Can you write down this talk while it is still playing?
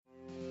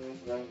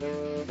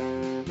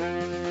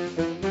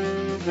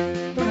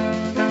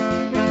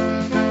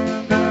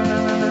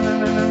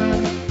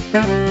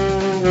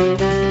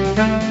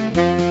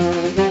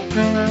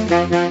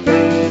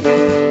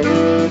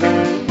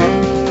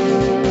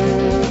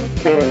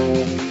Hello,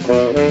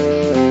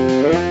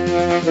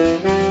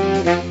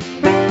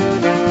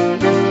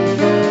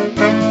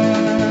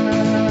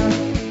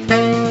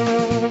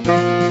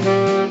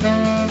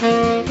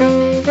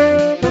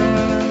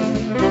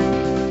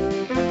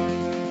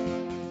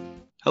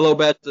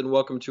 Bets, and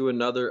welcome to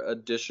another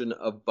edition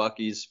of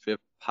Bucky's Fifth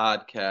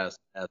Podcast.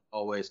 As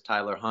always,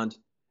 Tyler Hunt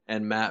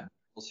and Matt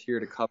Bills here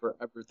to cover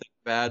everything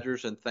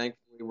Badgers, and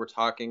thankfully we're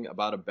talking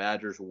about a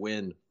Badgers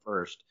win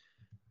first.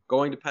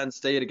 Going to Penn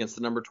State against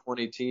the number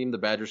 20 team, the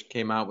Badgers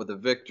came out with a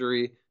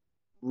victory.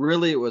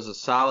 Really, it was a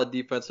solid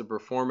defensive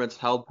performance,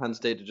 held Penn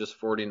State to just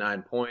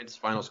 49 points.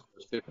 Final score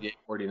was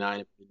 58-49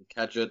 if you didn't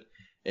catch it.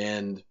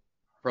 And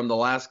from the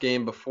last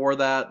game before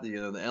that, the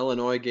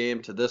Illinois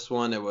game to this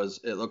one, it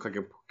looked like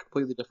a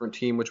completely different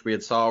team, which we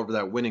had saw over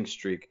that winning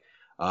streak.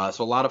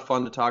 So a lot of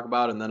fun to talk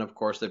about. And then, of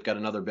course, they've got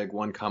another big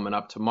one coming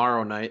up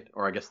tomorrow night,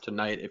 or I guess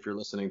tonight if you're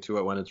listening to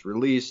it when it's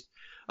released,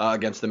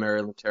 against the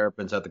Maryland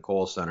Terrapins at the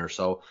Kohl Center.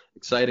 So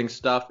exciting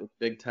stuff in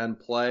Big Ten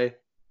play.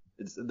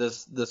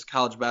 This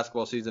college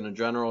basketball season in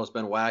general has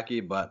been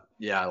wacky, but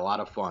yeah, a lot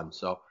of fun.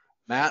 So,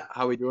 Matt,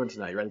 how are we doing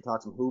tonight? You ready to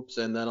talk some hoops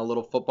and then a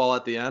little football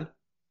at the end?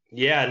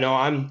 Yeah, no,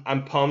 I'm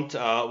pumped.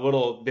 A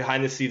little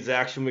behind the scenes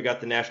action. We got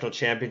the national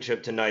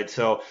championship tonight,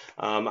 so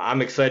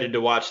I'm excited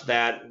to watch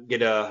that.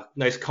 Get a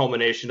nice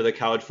culmination to the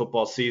college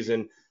football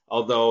season.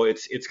 Although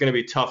it's going to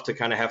be tough to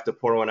kind of have to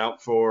pour one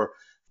out for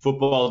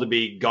football to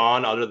be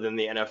gone, other than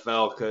the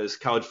NFL, because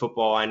college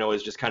football I know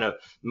is just kind of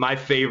my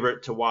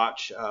favorite to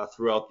watch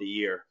throughout the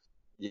year.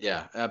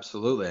 Yeah,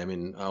 absolutely. I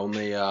mean,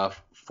 only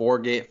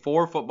four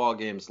football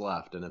games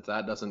left, and if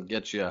that doesn't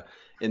get you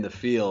in the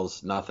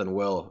fields, nothing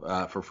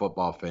will for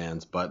football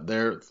fans. But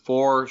there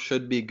four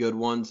should be good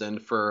ones,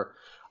 and for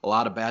a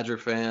lot of Badger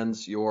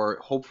fans,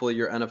 hopefully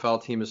your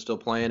NFL team is still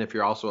playing. If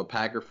you're also a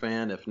Packer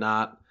fan, if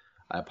not,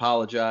 I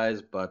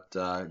apologize, but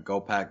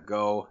go Pack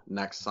go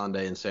next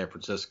Sunday in San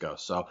Francisco.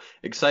 So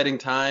exciting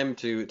time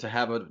to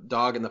have a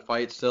dog in the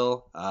fight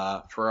still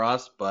for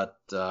us, but.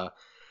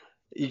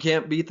 You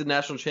can't beat the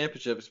national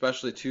championship,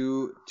 especially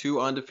two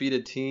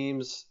undefeated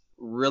teams,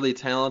 really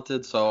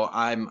talented. So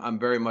I'm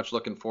very much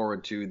looking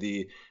forward to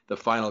the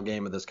final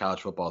game of this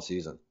college football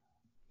season.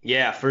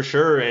 Yeah, for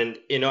sure. And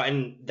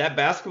and that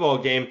basketball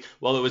game,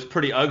 while it was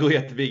pretty ugly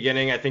at the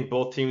beginning, I think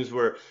both teams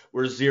were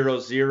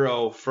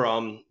 0-0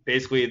 from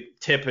basically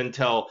tip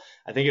until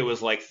I think it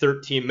was like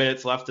 13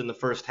 minutes left in the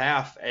first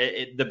half.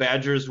 The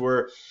Badgers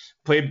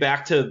played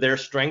back to their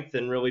strength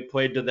and really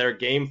played to their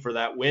game for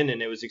that win,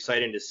 and it was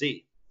exciting to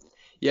see.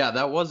 Yeah,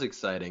 that was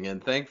exciting.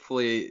 And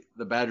thankfully,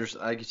 the Badgers,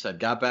 like you said,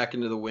 got back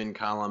into the win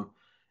column.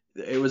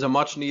 It was a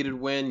much needed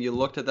win. You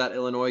looked at that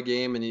Illinois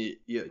game, and you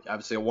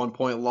obviously a 1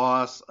 point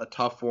loss, a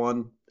tough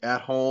one at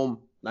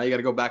home. Now you got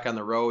to go back on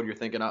the road. You're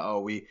thinking,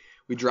 we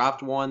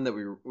dropped one that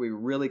we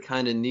really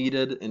kind of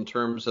needed in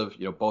terms of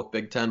both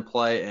Big Ten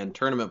play and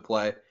tournament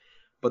play.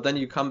 But then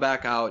you come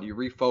back out, you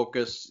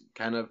refocus,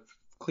 kind of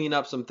clean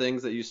up some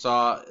things that you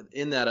saw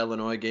in that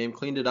Illinois game,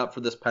 cleaned it up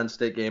for this Penn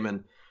State game,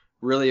 and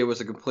really it was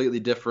a completely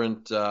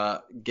different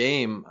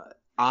game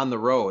on the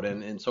road.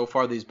 And so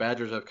far these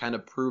Badgers have kind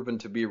of proven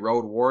to be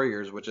road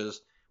warriors, which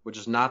is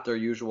not their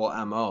usual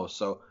MO.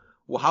 So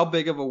how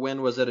big of a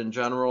win was it in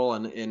general,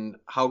 and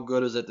how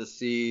good is it to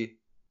see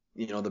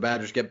the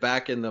Badgers get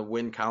back in the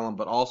win column,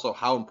 but also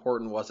how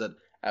important was it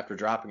after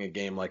dropping a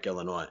game like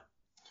Illinois?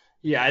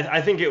 Yeah, I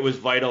think it was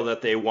vital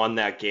that they won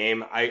that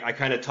game. I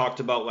kind of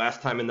talked about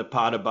last time in the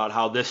pod about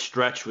how this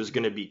stretch was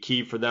going to be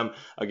key for them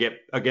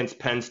against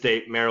Penn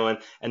State, Maryland,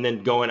 and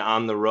then going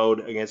on the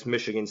road against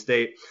Michigan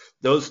State.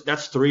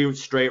 That's three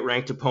straight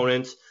ranked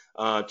opponents,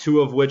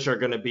 two of which are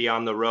going to be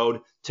on the road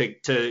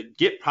to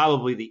get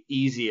probably the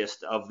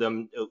easiest of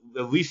them,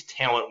 at least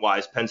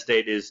talent-wise. Penn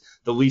State is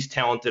the least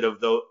talented of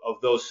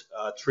those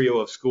trio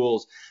of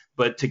schools.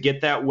 But to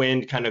get that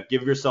win, kind of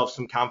give yourself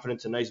some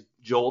confidence, a nice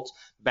jolt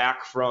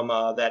back from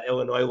that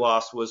Illinois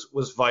loss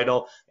was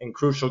vital and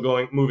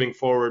crucial moving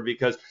forward,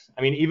 because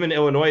I mean even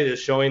Illinois is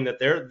showing that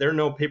they're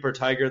no paper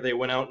tiger. They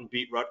went out and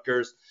beat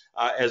Rutgers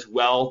as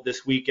well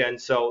this weekend,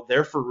 so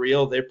they're for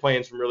real. They're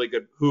playing some really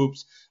good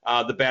hoops.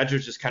 The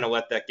Badgers just kind of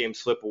let that game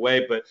slip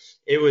away, but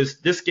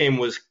this game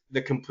was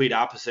the complete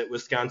opposite.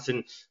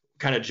 Wisconsin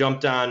kind of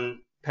jumped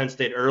on Penn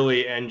State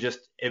early and just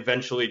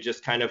eventually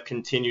just kind of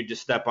continued to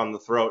step on the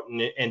throat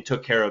and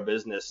took care of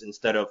business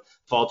instead of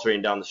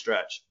faltering down the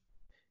stretch.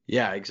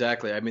 Yeah,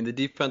 exactly. I mean, the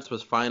defense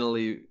was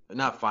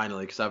not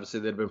finally, because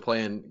obviously they'd been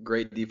playing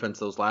great defense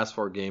those last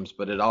four games,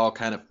 but it all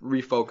kind of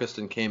refocused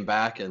and came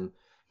back, and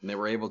they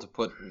were able to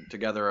put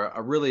together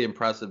a really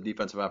impressive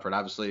defensive effort.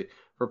 Obviously,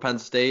 for Penn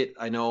State,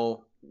 I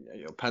know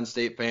Penn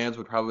State fans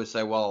would probably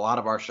say, well, a lot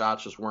of our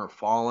shots just weren't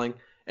falling,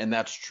 and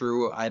that's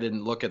true. I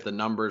didn't look at the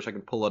numbers. I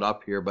can pull it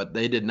up here, but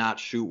they did not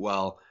shoot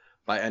well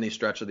by any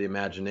stretch of the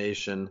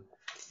imagination.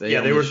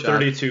 They were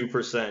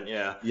 32%.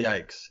 Yeah.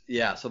 Yikes.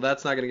 Yeah, so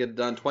that's not going to get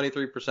done.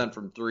 23%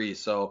 from three.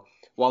 So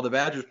while the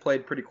Badgers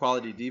played pretty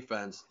quality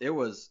defense, it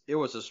was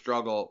a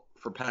struggle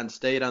for Penn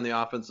State on the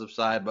offensive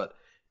side, but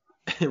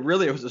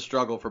really it was a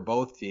struggle for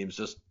both teams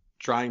just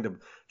trying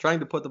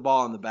to put the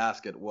ball in the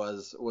basket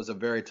was a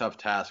very tough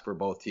task for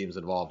both teams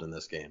involved in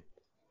this game.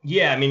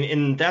 Yeah, I mean,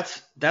 and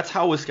that's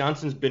how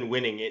Wisconsin's been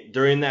winning it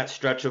during that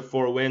stretch of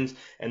 4 wins,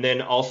 and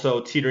then also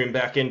teetering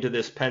back into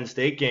this Penn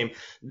State game.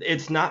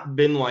 It's not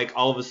been like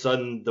all of a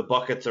sudden the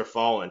buckets are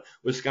falling.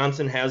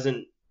 Wisconsin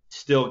hasn't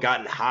still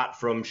gotten hot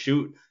from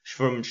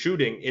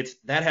shooting.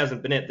 That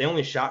hasn't been it. They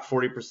only shot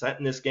 40%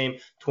 in this game,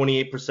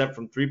 28%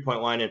 from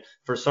 3-point line, and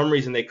for some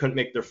reason they couldn't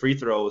make their free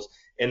throws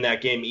in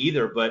that game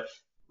either. But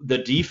the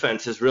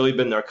defense has really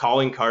been their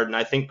calling card, and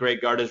I think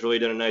Greg Gard has really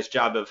done a nice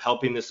job of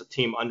helping this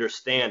team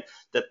understand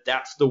that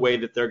that's the way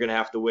that they're going to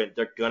have to win.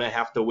 They're going to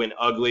have to win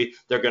ugly.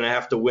 They're going to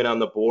have to win on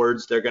the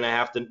boards. They're going to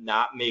have to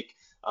not make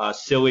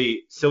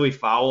silly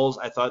fouls.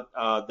 I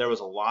thought there was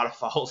a lot of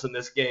fouls in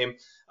this game,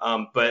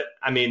 but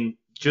I mean,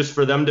 just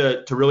for them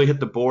to really hit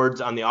the boards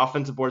on the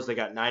offensive boards, they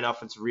got 9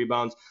 offensive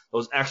rebounds.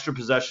 Those extra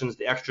possessions,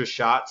 the extra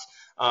shots,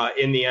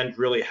 in the end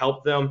really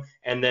helped them.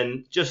 And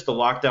then just the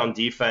lockdown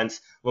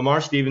defense.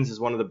 Lamar Stevens is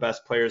one of the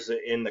best players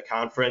in the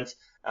conference.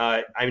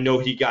 I know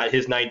he got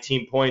his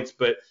 19 points,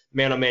 but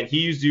man, oh man,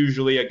 he's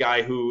usually a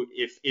guy who,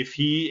 if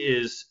he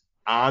is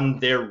on,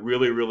 they're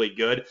really, really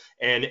good.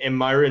 And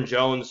Myron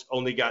Jones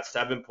only got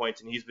 7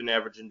 points, and he's been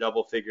averaging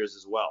double figures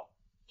as well.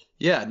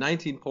 Yeah,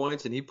 19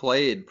 points, and he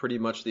played pretty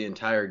much the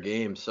entire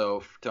game.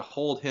 So to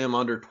hold him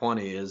under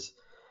 20 is,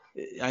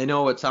 I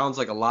know it sounds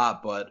like a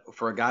lot, but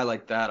for a guy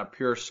like that, a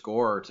pure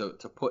scorer,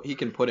 he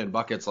can put in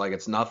buckets like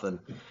it's nothing,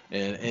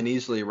 and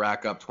easily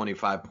rack up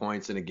 25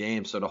 points in a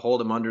game. So to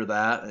hold him under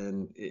that,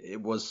 and it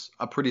was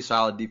a pretty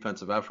solid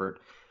defensive effort.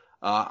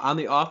 On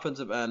the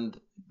offensive end,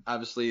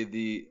 obviously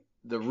the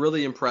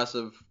really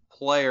impressive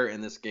player in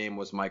this game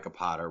was Micah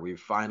Potter.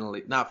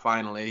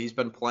 He's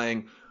been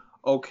playing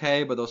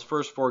okay, but those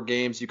first 4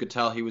 games, you could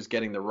tell he was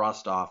getting the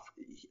rust off.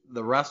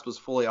 The rust was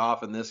fully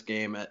off in this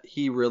game.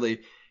 He really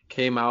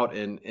came out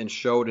and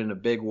showed in a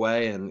big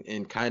way,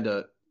 and kind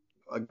of,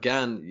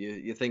 again,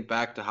 you think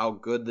back to how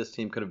good this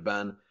team could have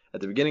been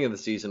at the beginning of the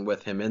season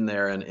with him in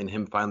there, and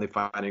him finally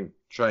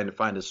trying to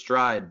find his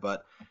stride.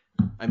 But,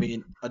 I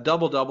mean, a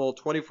double-double,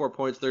 24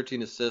 points,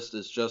 13 assists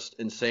is just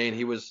insane.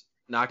 He was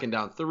knocking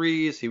down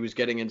threes. He was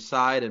getting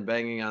inside and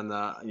banging on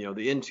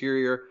the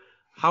interior.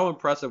 How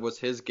impressive was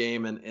his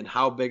game, and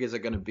how big is it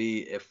going to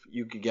be if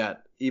you could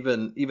get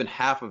even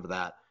half of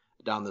that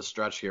down the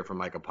stretch here from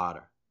Micah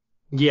Potter?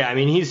 Yeah, I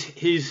mean,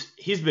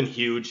 he's been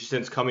huge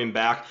since coming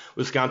back.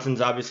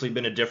 Wisconsin's obviously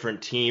been a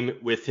different team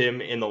with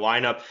him in the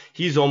lineup.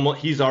 He's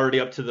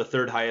already up to the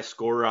 3rd highest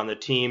scorer on the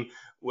team,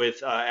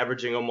 with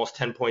averaging almost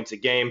 10 points a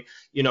game.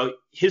 You know,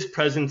 his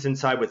presence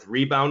inside with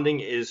rebounding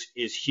is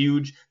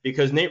huge,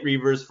 because Nate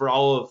Reuvers, for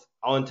all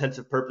intents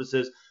and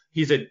purposes,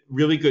 he's a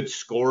really good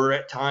scorer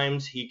at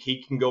times.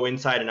 He can go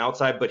inside and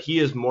outside, but he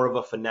is more of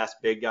a finesse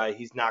big guy.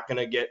 He's not going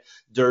to get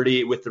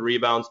dirty with the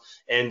rebounds.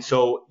 And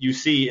so you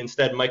see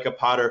instead Micah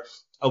Potter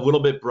a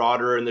little bit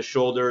broader in the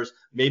shoulders,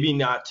 maybe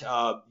not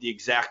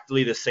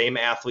exactly the same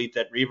athlete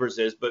that Reuvers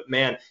is, but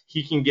man,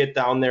 he can get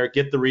down there,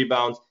 get the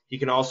rebounds. He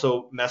can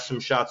also mess some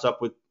shots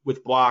up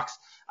with blocks.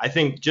 I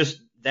think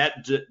just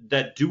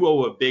that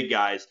duo of big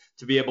guys,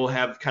 to be able to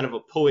have kind of a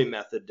pulley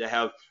method, to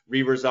have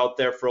Reuvers out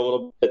there for a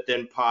little bit,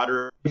 then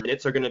Potter,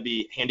 minutes are going to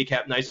be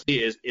handicapped nicely,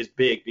 is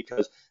big,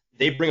 because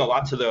they bring a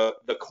lot to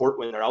the court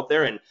when they're out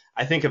there. And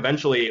I think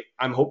eventually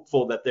I'm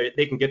hopeful that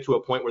they can get to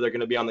a point where they're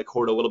going to be on the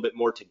court a little bit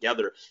more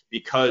together,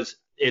 because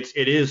it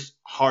is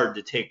hard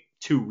to take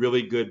 2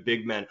 really good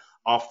big men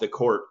off the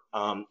court,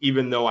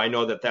 even though I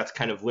know that that's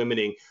kind of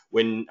limiting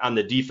when on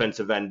the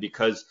defensive end,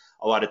 because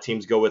a lot of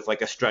teams go with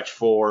like a stretch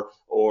 4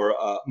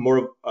 or more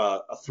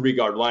of a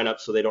 3-guard lineup,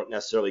 so they don't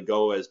necessarily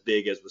go as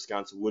big as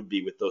Wisconsin would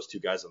be with those 2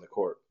 guys on the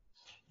court.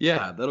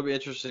 Yeah, that'll be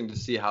interesting to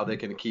see how they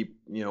can keep,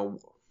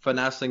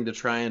 finessing to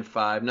try and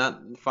find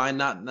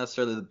not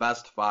necessarily the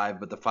best 5,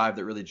 but the 5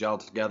 that really gel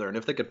together. And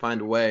if they could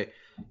find a way,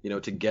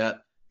 to get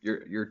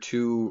your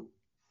 2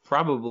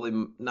 probably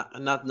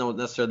not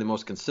necessarily the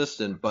most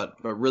consistent, but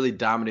really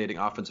dominating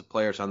offensive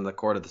players on the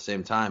court at the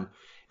same time,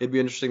 it'd be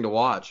interesting to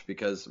watch,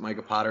 because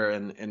Micah Potter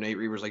and Nate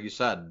Reuvers, like you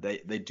said,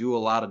 they do a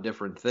lot of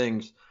different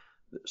things,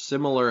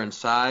 similar in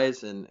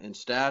size and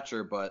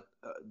stature, but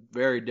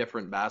very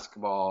different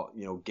basketball,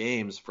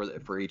 games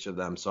for each of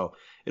them. So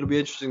it'll be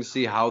interesting to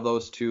see how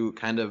those 2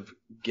 kind of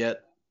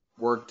get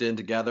worked in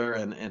together,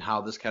 and how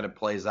this kind of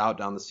plays out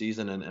down the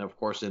season, and of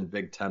course in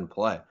Big Ten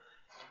play.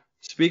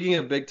 Speaking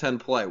of Big Ten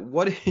play,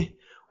 what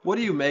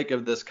do you make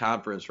of this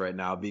conference right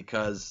now?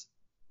 Because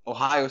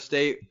Ohio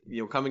State,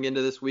 coming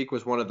into this week,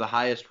 was one of the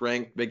highest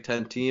ranked Big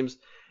Ten teams,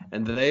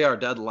 and they are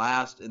dead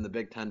last in the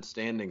Big Ten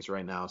standings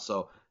right now.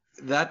 So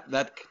that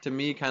to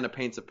me kind of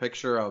paints a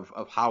picture of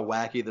how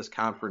wacky this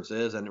conference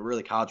is, and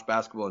really college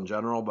basketball in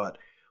general. But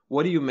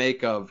what do you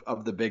make of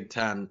the Big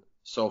Ten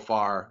so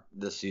far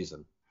this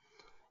season?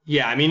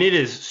 Yeah, I mean, it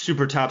is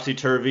super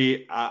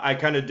topsy-turvy. I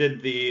kind of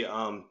did the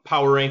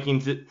power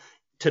rankings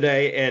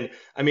today, and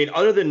I mean,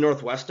 other than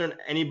Northwestern,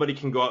 anybody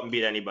can go out and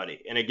beat anybody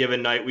in a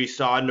given night. We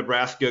saw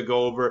Nebraska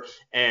go over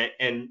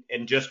and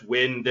just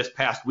win this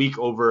past week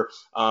over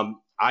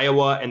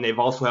Iowa, and they've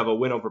also have a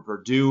win over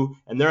Purdue,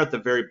 and they're at the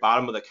very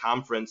bottom of the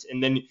conference.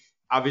 And then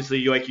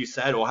obviously, like you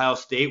said, Ohio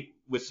State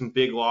with some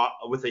big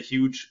with a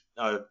huge,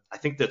 I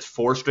think that's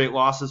 4 straight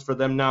losses for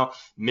them now.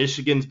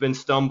 Michigan's been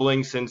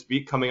stumbling since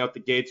coming out the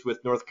gates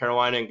with North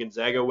Carolina and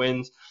Gonzaga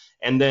wins.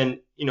 And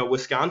then,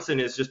 Wisconsin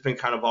has just been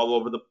kind of all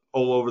over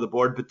the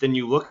board. But then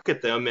you look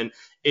at them, and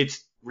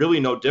it's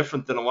really no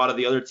different than a lot of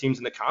the other teams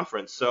in the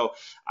conference. So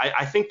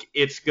I think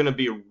it's going to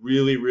be a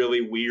really, really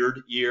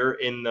weird year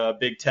in the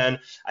Big Ten.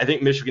 I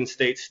think Michigan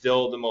State's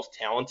still the most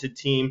talented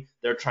team.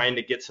 They're trying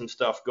to get some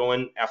stuff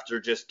going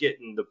after just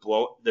getting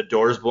the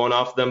doors blown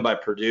off them by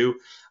Purdue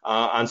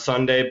on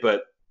Sunday.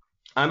 But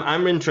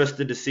I'm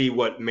interested to see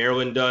what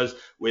Maryland does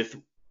with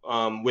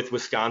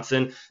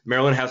Wisconsin.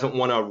 Maryland hasn't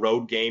won a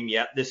road game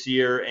yet this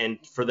year, and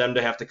for them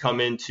to have to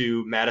come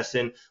into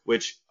Madison,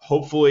 which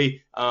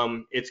hopefully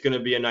it's going to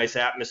be a nice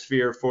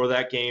atmosphere for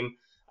that game.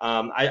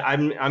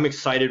 I'm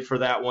excited for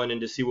that one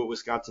and to see what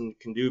Wisconsin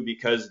can do,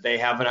 because they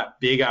have a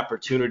big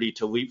opportunity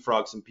to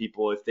leapfrog some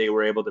people if they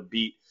were able to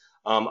beat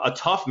a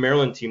tough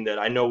Maryland team that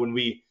I know when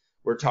we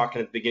were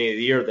talking at the beginning of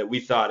the year that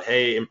we thought,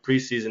 hey, in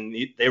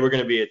preseason, they were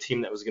going to be a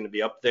team that was going to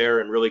be up there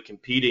and really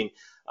competing.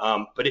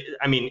 But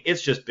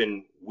it's just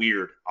been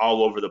weird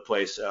all over the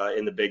place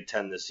in the Big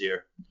Ten this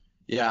year.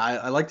 Yeah,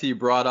 I like that you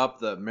brought up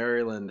that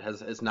Maryland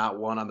has not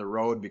won on the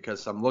road,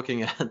 because I'm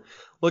looking at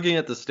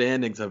the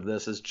standings of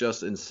this is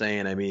just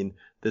insane. I mean,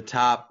 the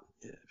top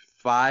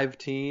 5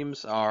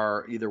 teams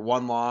are either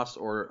one loss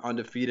or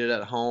undefeated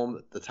at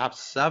home. The top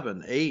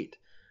 7, 8.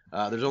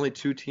 There's only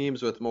 2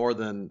 teams with more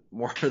than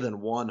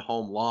one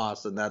home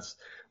loss, and that's,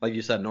 like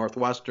you said,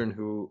 Northwestern,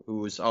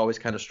 who's always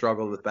kind of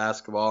struggled with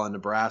basketball, and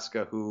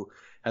Nebraska, who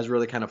has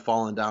really kind of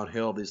fallen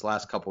downhill these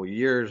last couple of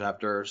years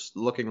after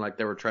looking like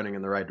they were trending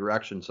in the right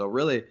direction. So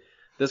really,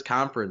 this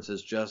conference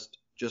is just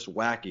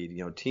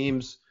wacky.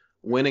 Teams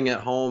winning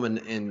at home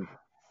and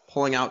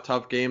pulling out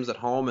tough games at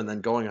home and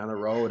then going on the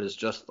road is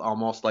just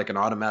almost like an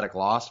automatic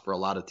loss for a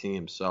lot of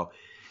teams. So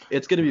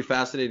it's going to be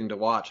fascinating to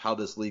watch how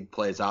this league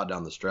plays out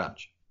down the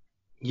stretch.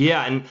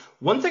 Yeah, and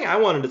one thing I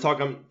wanted to talk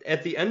on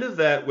at the end of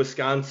that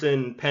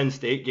Wisconsin-Penn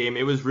State game,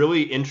 it was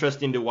really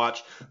interesting to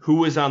watch who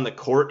was on the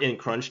court in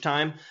crunch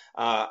time.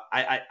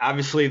 I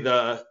obviously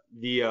the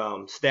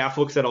staff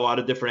looks at a lot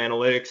of different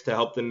analytics to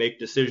help them make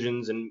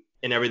decisions and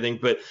everything.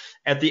 But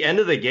at the end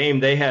of the game,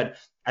 they had,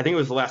 I think it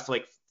was the last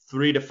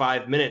 3 to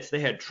 5 minutes,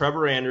 they had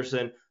Trevor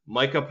Anderson,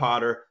 Micah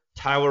Potter,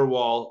 Tyler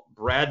Wall,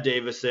 Brad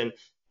Davison,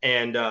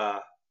 and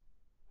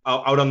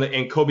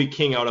and Kobe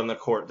King out on the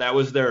court. That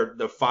was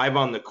the 5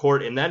 on the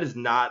court, and that is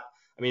not.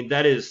 I mean,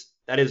 that is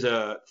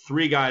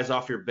 3 guys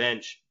off your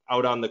bench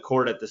out on the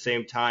court at the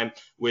same time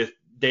with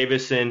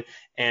Davison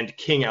and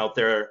King out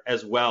there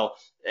as well.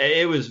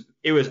 It was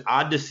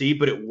odd to see,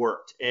 but it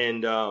worked.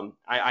 And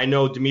I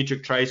know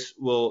Demetric Trice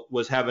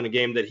was having a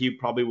game that he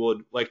probably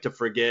would like to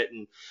forget,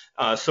 and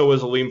so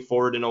was Aleem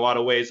Ford in a lot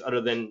of ways. Other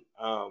than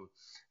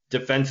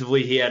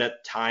defensively, he had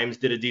at times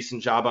did a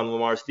decent job on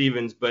Lamar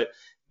Stevens, but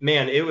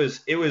man, it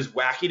was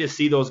wacky to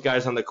see those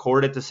guys on the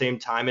court at the same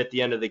time at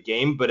the end of the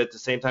game, but at the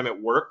same time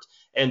it worked.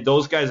 And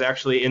those guys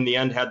actually in the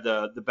end had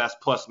the best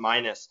plus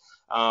minus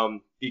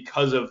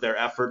because of their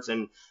efforts.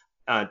 And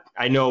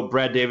I know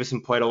Brad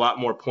Davison played a lot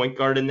more point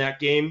guard in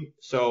that game.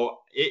 So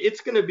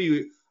it's going to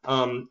be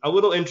a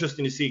little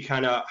interesting to see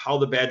kind of how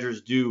the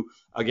Badgers do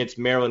against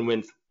Maryland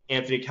with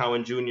Anthony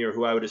Cowan Jr.,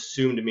 who I would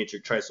assume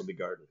Demetric Trice will be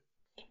guarding.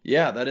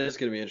 Yeah, that is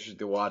going to be interesting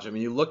to watch. I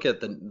mean, you look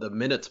at the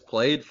minutes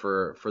played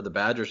for the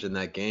Badgers in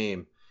that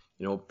game.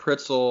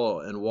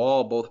 Pritzl and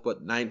Wall both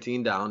put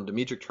 19 down.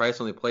 Demetric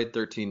Trice only played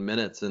 13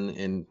 minutes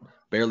and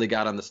barely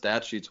got on the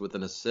stat sheets with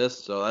an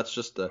assist. So that's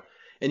just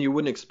and you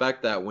wouldn't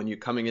expect that when you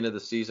coming into the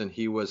season.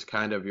 He was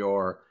kind of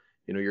your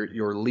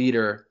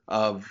leader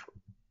of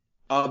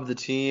the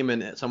team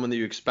and someone that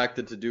you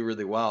expected to do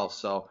really well.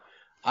 So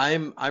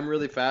I'm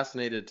really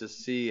fascinated to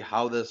see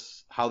how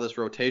this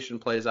rotation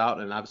plays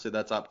out, and obviously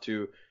that's up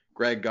to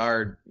Greg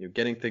Gard,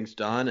 getting things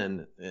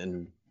done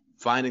and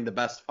finding the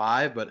best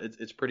 5. But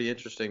it's pretty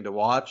interesting to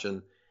watch,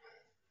 and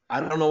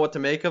I don't know what to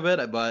make of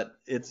it, but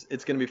it's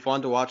going to be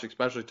fun to watch,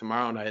 especially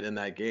tomorrow night in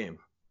that game.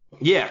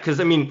 Yeah,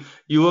 because I mean,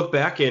 you look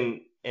back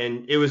and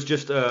it was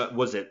just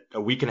was it a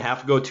week and a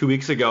half ago, 2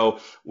 weeks ago,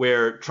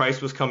 where Trice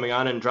was coming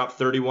on and dropped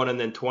 31 and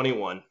then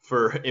 21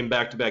 in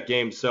back-to-back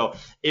games. So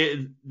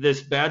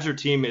this Badger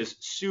team is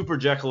super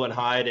Jekyll and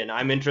Hyde, and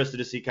I'm interested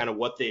to see kind of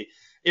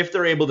if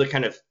they're able to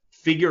kind of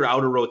figure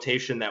out a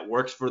rotation that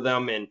works for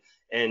them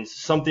and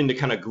something to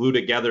kind of glue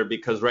together,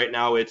 because right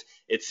now it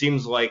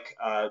seems like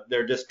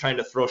they're just trying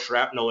to throw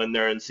shrapnel in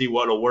there and see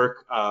what'll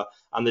work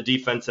on the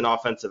defense and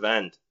offensive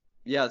end.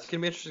 Yeah, it's gonna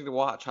be interesting to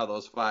watch how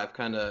those 5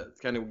 kind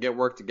of get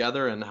worked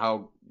together, and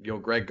how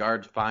Greg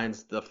Gard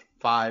finds the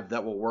 5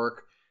 that will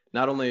work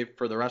not only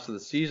for the rest of the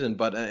season,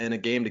 but in a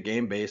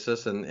game-to-game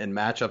basis, and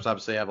matchups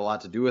obviously have a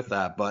lot to do with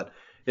that. But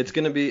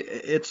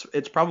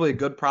it's probably a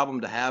good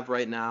problem to have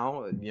right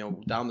now.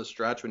 Down the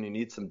stretch when you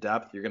need some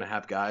depth, you're gonna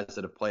have guys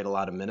that have played a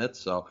lot of minutes.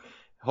 So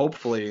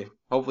hopefully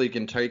you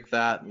can take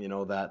that,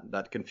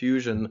 that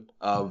confusion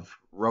of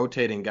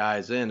rotating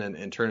guys in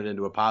and turn it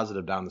into a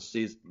positive down the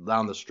season,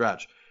 down the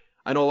stretch.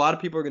 I know a lot of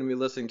people are going to be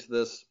listening to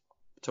this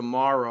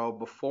tomorrow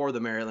before the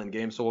Maryland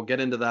game, so we'll get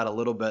into that a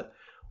little bit.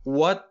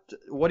 What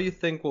do you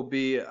think will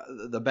be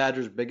the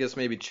Badgers' biggest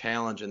maybe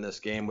challenge in this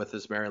game with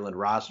this Maryland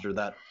roster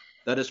that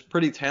is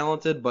pretty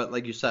talented, but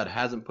like you said,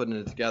 hasn't put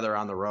it together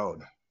on the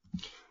road?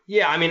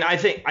 Yeah, I mean, I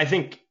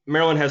think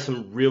Maryland has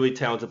some really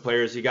talented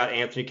players. You got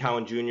Anthony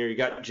Cowan Jr., you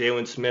got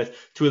Jalen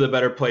Smith, two of the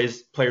better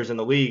players in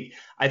the league.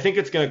 I think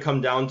it's going to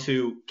come down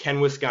to, can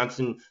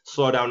Wisconsin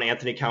slow down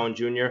Anthony Cowan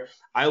Jr.?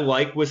 I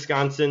like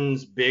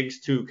Wisconsin's bigs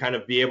to kind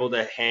of be able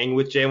to hang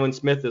with Jalen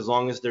Smith as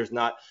long as there's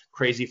not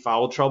crazy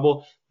foul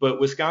trouble. But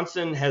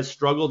Wisconsin has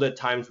struggled at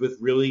times with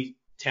really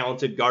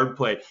talented guard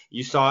play.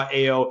 You saw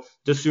Ayo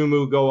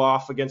Dosunmu go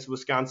off against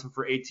Wisconsin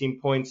for 18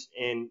 points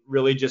and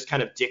really just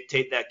kind of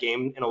dictate that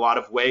game in a lot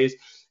of ways.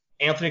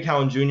 Anthony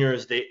Cowan Jr.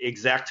 is the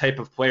exact type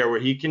of player where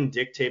he can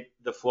dictate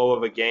the flow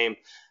of a game.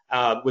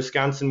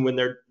 Wisconsin, when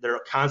they're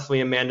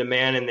constantly a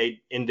man-to-man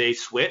and they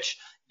switch,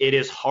 it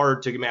is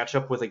hard to match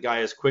up with a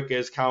guy as quick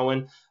as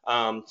Cowan.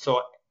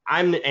 So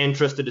I'm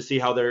interested to see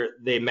how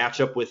they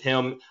match up with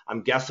him.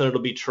 I'm guessing it'll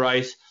be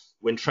Trice.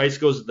 When Trice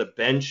goes to the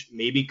bench,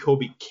 maybe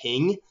Kobe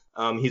King.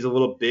 He's a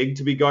little big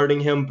to be guarding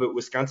him, but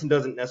Wisconsin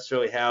doesn't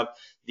necessarily have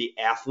the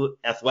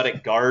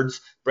athletic guards.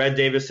 Brad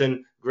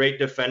Davison, great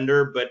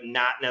defender, but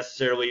not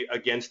necessarily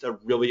against a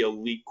really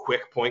elite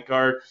quick point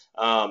guard.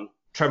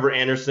 Trevor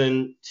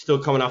Anderson still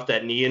coming off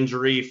that knee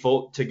injury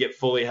to get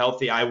fully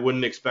healthy. I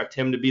wouldn't expect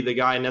him to be the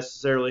guy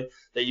necessarily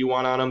that you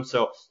want on him.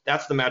 So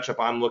that's the matchup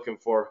I'm looking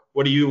for.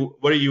 What are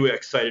you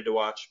excited to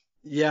watch?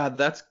 Yeah,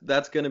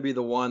 that's going to be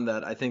the one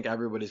that I think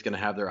everybody's going to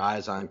have their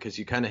eyes on because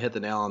you kind of hit the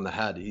nail on the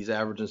head. He's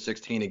averaging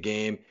 16 a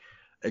game,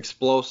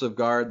 explosive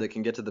guard that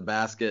can get to the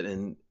basket,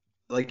 and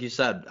like you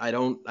said, I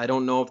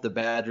don't know if the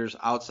Badgers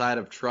outside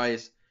of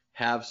Trice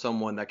have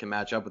someone that can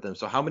match up with him.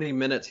 So how many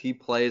minutes he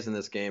plays in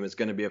this game is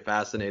going to be a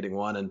fascinating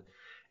one,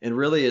 and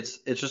really it's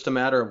just a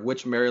matter of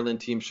which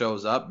Maryland team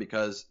shows up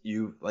because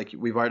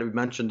we've already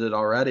mentioned it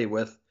already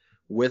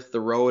with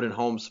the road and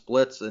home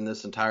splits in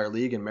this entire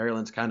league, and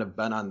Maryland's kind of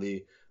been on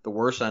the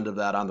worst end of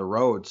that on the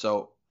road.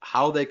 So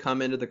how they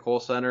come into the Kohl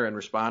Center and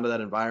respond to that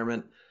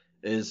environment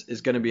is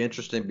going to be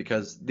interesting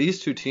because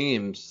these two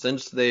teams,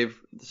 since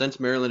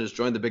Maryland has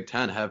joined the Big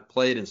Ten, have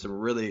played in some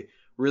really,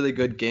 really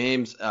good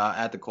games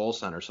at the Kohl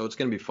Center. So it's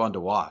going to be fun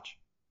to watch.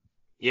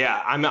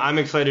 Yeah, I'm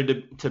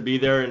excited to be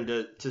there and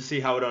to see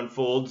how it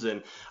unfolds.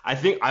 And I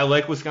think I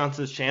like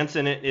Wisconsin's chance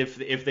in it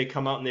if they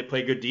come out and they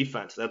play good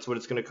defense. That's what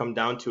it's going to come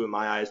down to in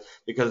my eyes.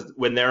 Because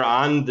when they're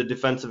on the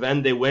defensive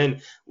end, they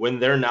win. When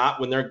they're not,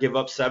 when they give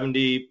up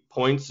 70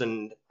 points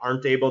and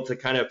aren't able to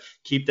kind of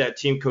keep that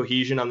team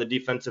cohesion on the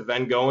defensive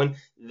end going,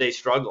 they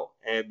struggle.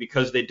 And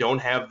because they don't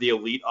have the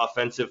elite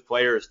offensive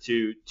players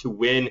to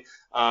win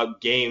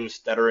games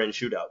that are in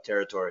shootout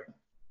territory.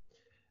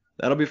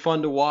 That'll be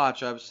fun to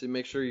watch. Obviously,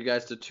 make sure you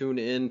guys to tune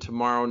in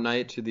tomorrow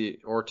night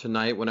or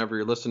tonight whenever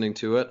you're listening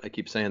to it. I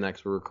keep saying that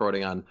because we're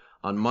recording on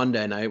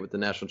Monday night with the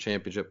national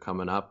championship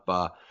coming up.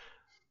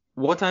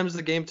 What time is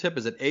the game tip?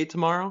 Is it 8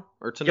 tomorrow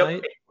or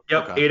tonight?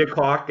 Yep, okay. 8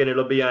 o'clock, and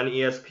it'll be on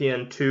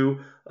ESPN2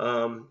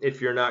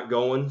 if you're not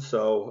going.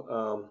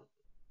 So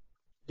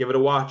give it a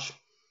watch.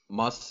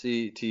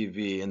 Must-see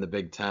TV in the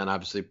Big Ten.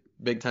 Obviously,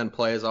 Big Ten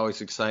play is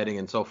always exciting,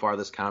 and so far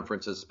this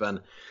conference has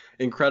been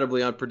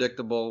incredibly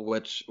unpredictable,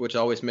 which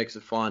always makes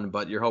it fun.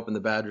 But you're hoping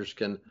the Badgers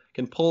can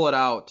pull it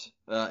out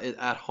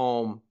at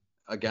home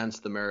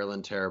against the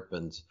Maryland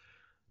Terrapins.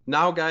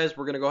 Now, guys,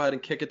 we're going to go ahead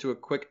and kick it to a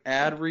quick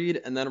ad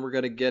read, and then we're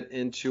going to get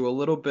into a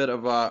little bit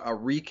of a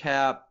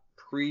recap,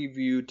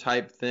 preview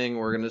type thing.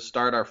 We're going to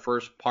start our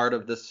first part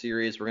of this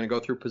series. We're going to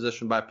go through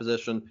position by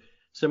position,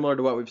 similar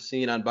to what we've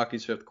seen on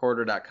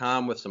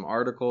Bucky'sFifthQuarter.com with some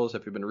articles,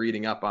 if you've been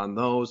reading up on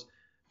those.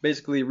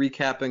 Basically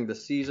recapping the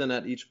season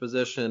at each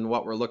position,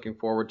 what we're looking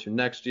forward to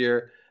next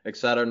year,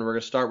 etc. And we're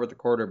going to start with the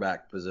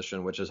quarterback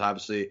position, which is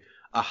obviously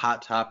a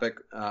hot topic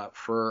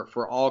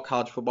for all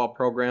college football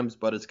programs,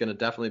 but it's going to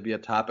definitely be a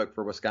topic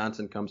for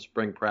Wisconsin come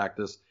spring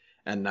practice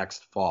and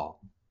next fall.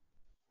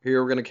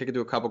 Here we're going to kick it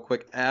to a couple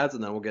quick ads,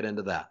 and then we'll get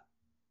into that.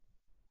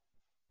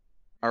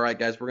 All right,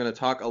 guys, we're going to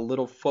talk a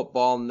little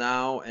football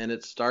now, and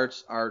it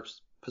starts our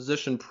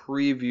position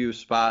preview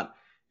spot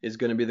is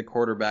going to be the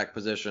quarterback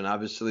position.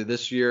 Obviously,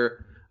 this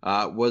year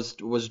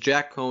was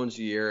Jack Coan's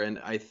year, and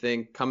I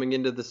think coming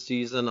into the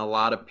season, a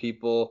lot of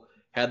people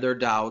had their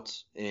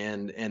doubts,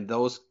 and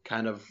those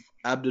kind of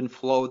ebbed and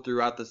flowed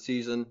throughout the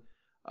season.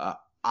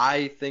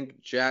 I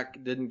think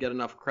Jack didn't get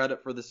enough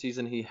credit for the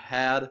season he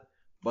had,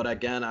 but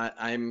again,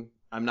 I'm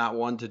not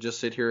one to just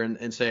sit here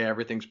and say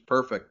everything's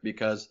perfect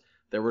because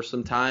there were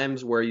some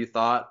times where you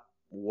thought,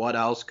 what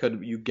else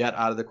could you get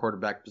out of the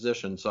quarterback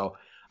position? So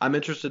I'm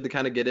interested to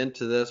kind of get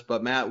into this,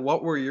 but Matt,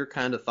 what were your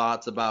kind of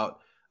thoughts about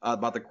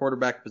the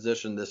quarterback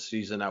position this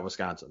season at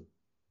Wisconsin?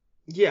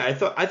 Yeah,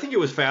 I think it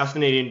was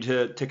fascinating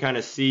to kind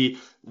of see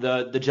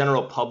the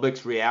general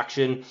public's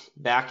reaction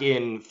back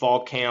in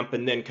fall camp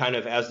and then kind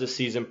of as the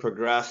season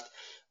progressed.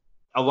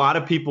 a lot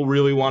of people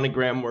really wanted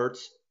Graham Mertz,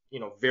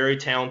 very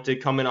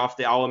talented, coming off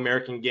the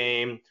All-American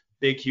game,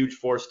 big, huge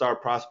 4-star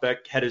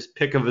prospect, had his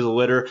pick of his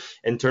litter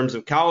in terms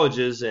of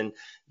colleges. And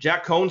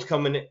Jack Cohn's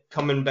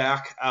coming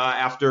back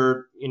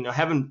after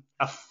having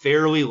a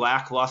fairly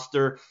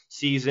lackluster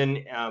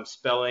season,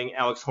 spelling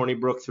Alex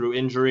Hornibrook through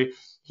injury.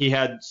 He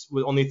had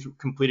only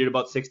completed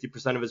about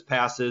 60% of his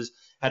passes,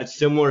 had a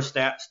similar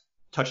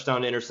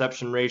touchdown to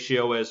interception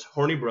ratio as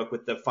Hornibrook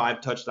with the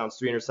 5 touchdowns,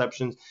 3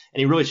 interceptions, and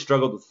he really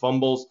struggled with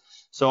fumbles.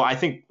 So I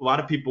think a lot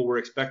of people were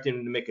expecting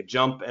him to make a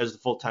jump as the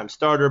full-time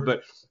starter,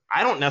 but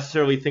I don't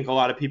necessarily think a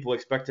lot of people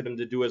expected him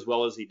to do as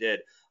well as he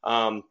did.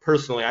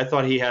 Personally, I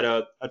thought he had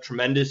a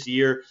tremendous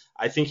year.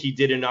 I think he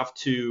did enough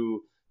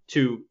to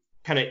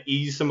kind of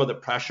ease some of the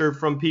pressure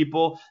from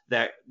people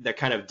that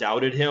kind of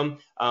doubted him.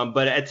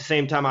 But at the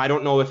same time, I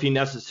don't know if he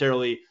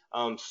necessarily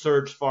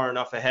surged far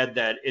enough ahead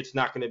that it's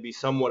not going to be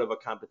somewhat of a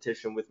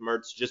competition with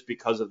Mertz just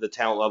because of the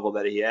talent level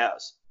that he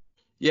has.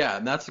 Yeah,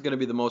 and that's going to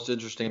be the most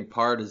interesting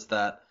part is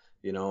that,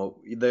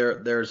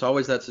 there's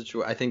always that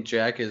situation. I think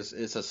Jack is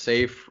a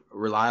safe,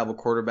 reliable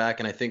quarterback.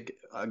 And I think,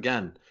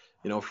 again,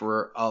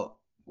 for a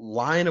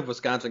line of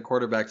Wisconsin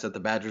quarterbacks that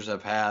the Badgers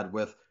have had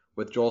with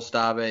Joel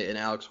Stave and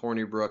Alex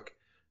Hornibrook,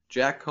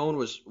 Jack Cohn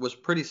was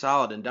pretty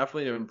solid and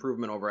definitely an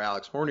improvement over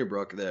Alex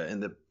Hornibrook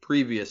in the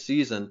previous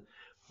season.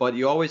 But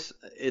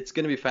it's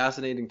going to be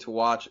fascinating to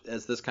watch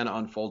as this kind of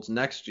unfolds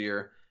next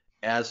year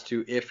as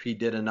to if he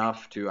did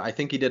enough I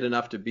think he did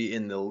enough to be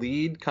in the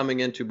lead coming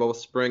into both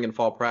spring and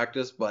fall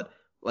practice. But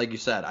like you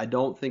said, I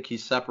don't think he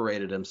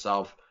separated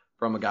himself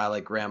from a guy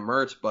like Graham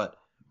Mertz. But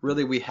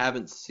really, we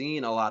haven't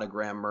seen a lot of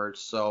Graham Mertz.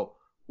 So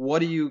what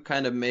do you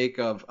kind of make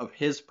of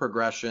his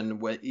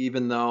progression,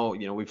 even though,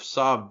 we've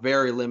saw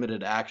very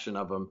limited action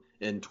of him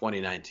in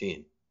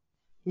 2019?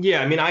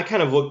 Yeah, I mean, I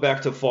kind of look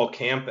back to fall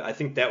camp. I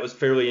think that was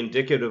fairly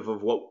indicative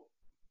of what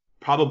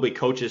probably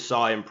coaches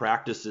saw in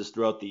practices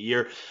throughout the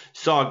year.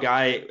 Saw a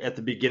guy at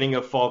the beginning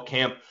of fall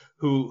camp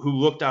who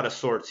looked out of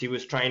sorts. He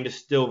was trying to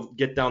still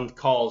get down the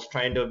calls,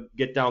 trying to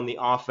get down the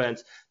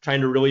offense,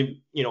 trying to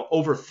really,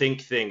 overthink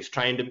things,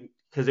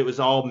 because it was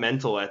all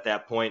mental at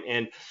that point.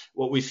 And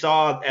what we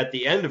saw at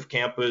the end of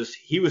camp was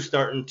he was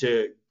starting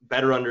to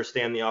better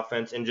understand the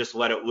offense and just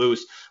let it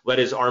loose, let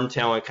his arm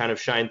talent kind of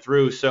shine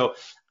through. So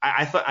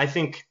I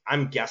think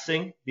I'm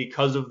guessing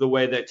because of the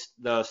way that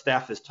the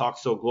staff has talked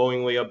so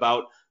glowingly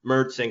about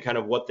Mertz and kind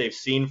of what they've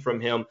seen from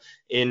him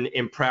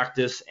in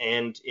practice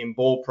and in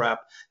bowl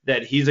prep,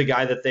 that he's a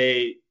guy that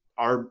they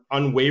are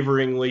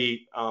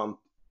unwaveringly,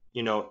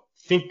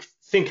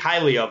 think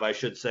highly of, I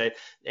should say,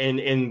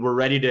 and we're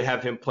ready to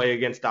have him play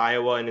against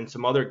Iowa and in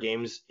some other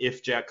games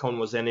if Jack Cohn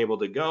was then able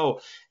to go.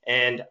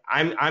 And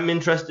I'm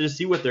interested to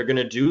see what they're going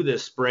to do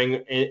this spring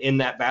in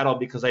that battle,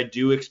 because I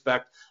do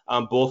expect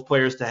both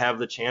players to have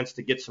the chance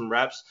to get some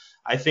reps.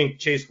 I think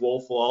Chase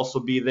Wolf will also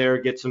be there,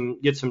 get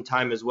some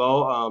time as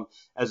well,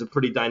 as a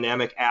pretty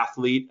dynamic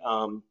athlete,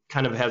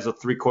 kind of has a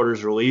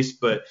 3/4 release.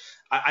 But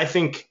I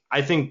think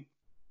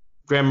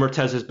Graham Mertz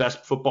has his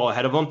best football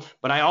ahead of him,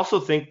 but I also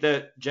think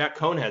that Jack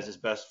Cohn has his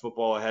best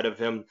football ahead of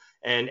him,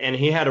 and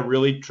he had a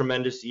really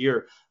tremendous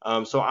year.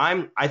 So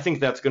I think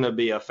that's going to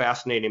be a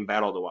fascinating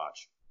battle to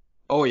watch.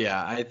 Oh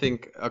yeah, I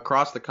think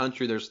across the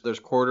country there's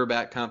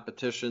quarterback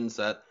competitions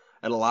at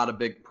a lot of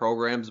big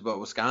programs, but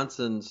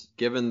Wisconsin's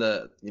given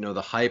the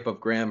hype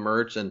of Graham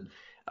Mertz, and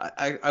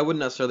I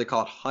wouldn't necessarily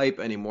call it hype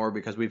anymore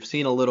because we've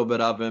seen a little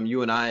bit of him.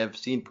 You and I have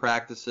seen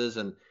practices,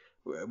 and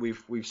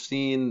we've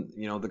seen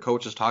the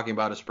coaches talking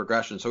about his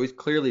progression. So he's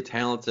clearly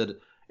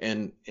talented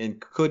and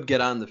could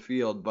get on the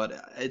field,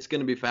 but it's going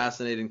to be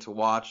fascinating to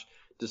watch,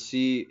 to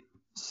see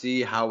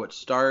how it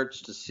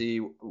starts, to see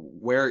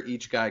where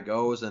each guy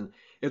goes. And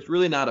it's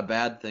really not a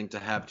bad thing to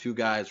have two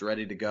guys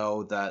ready to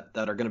go that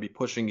are going to be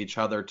pushing each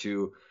other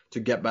to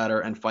get better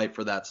and fight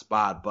for that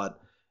spot. But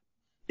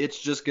it's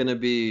just going to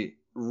be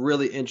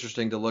really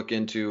interesting to look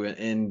into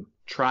and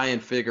try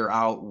and figure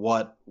out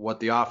what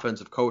the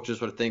offensive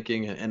coaches are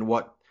thinking and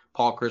what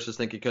Paul Chryst is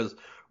thinking, because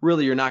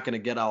really you're not going to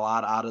get a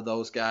lot out of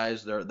those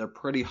guys. They're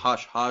pretty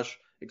hush,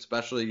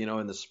 especially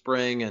in the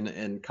spring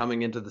and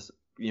coming into this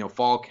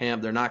fall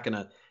camp. They're not going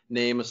to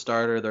name a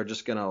starter. They're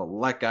just going to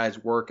let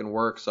guys work.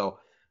 So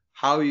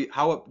how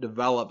it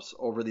develops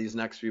over these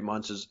next few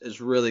months is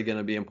really going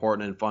to be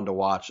important and fun to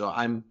watch. So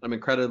I'm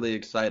incredibly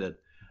excited.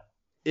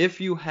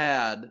 If you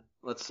had,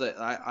 let's say,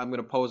 I'm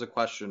going to pose a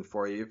question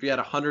for you. If you had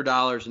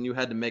 $100 and you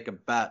had to make a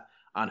bet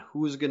on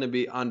who's going to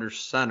be under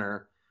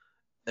center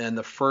in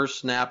the first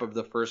snap of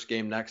the first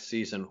game next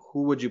season,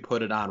 who would you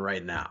put it on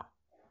right now?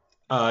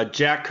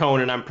 Jack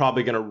Cohn, and I'm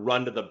probably going to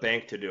run to the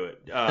bank to do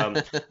it.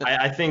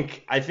 I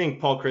think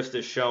Paul Chryst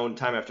has shown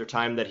time after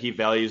time that he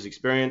values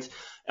experience.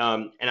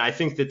 And I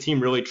think the team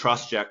really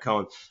trusts Jack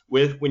Coan.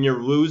 When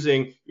you're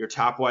losing your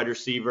top wide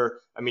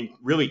receiver, I mean,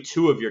 really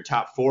two of your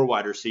top four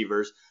wide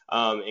receivers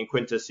in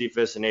Quintez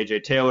Cephus and A.J.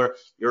 Taylor,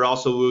 you're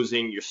also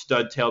losing your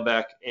stud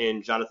tailback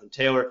in Jonathan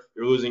Taylor.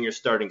 You're losing your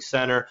starting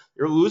center.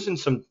 You're losing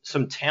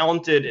some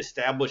talented,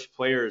 established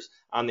players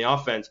on the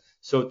offense.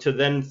 So to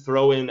then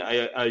throw in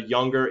a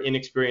younger,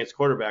 inexperienced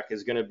quarterback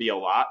is going to be a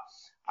lot.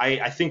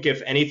 I think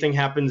if anything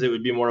happens, it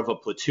would be more of a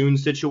platoon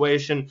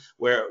situation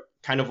where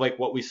kind of like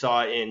what we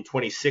saw in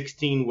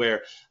 2016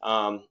 where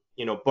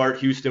Bart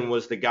Houston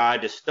was the guy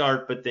to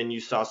start, but then you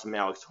saw some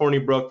Alex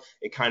Hornibrook.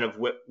 It kind of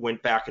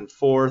went back and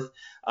forth.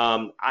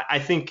 I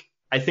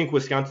think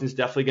Wisconsin's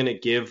definitely going to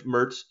give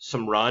Mertz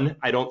some run.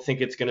 I don't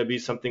think it's going to be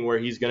something where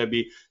he's going to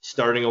be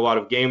starting a lot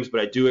of games, but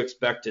I do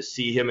expect to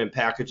see him in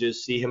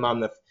packages, see him on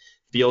the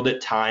field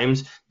at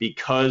times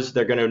because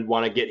they're going to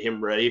want to get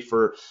him ready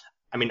for –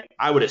 I mean,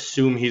 I would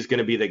assume he's going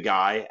to be the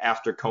guy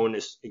after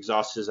Coan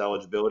exhausts his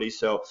eligibility.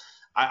 So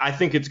I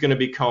think it's going to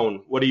be Coan.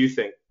 What do you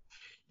think?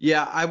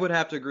 Yeah, I would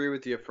have to agree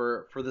with you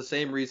for the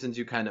same reasons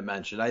you kind of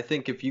mentioned. I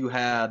think if you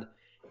had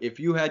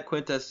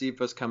Quintez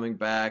Cephus coming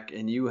back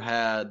and you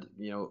had,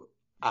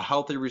 a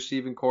healthy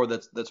receiving core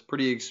that's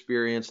pretty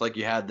experienced like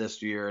you had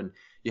this year, and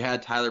you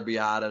had Tyler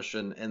Biadasz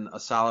and a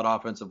solid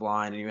offensive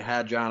line, and you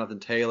had Jonathan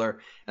Taylor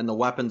and the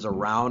weapons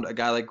around a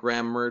guy like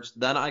Graham Mertz,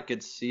 then I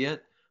could see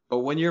it. But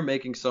when you're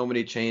making so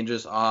many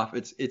changes off,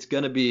 it's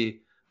going to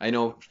be, I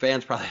know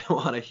fans probably don't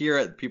want to hear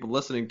it, people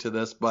listening to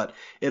this, but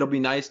it'll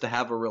be nice to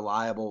have a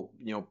reliable,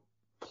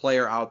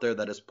 player out there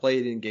that has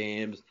played in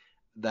games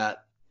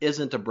that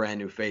isn't a brand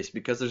new face,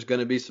 because there's going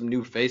to be some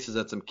new faces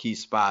at some key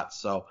spots.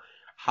 So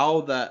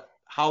how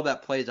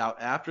that plays out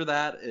after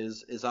that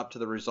is up to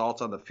the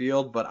results on the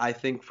field. But I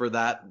think for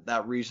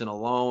that reason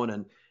alone,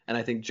 and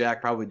I think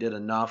Jack probably did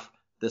enough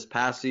this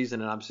past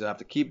season, and obviously have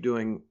to keep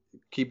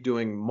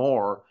doing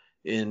more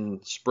in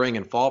spring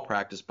and fall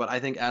practice. But I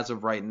think as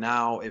of right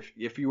now,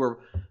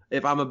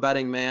 if I'm a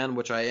betting man,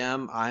 which I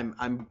am,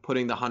 I'm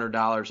putting the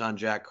 $100 on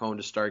Jack Coan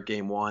to start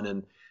game one.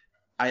 And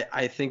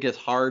I think it's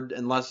hard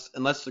unless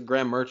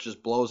Graham Mertz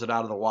just blows it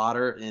out of the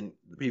water, and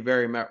he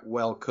very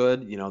well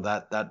could.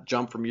 That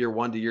jump from year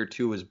one to year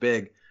two is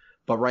big.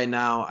 But right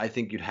now, I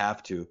think you'd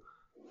have to.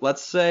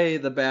 Let's say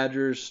the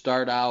Badgers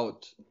start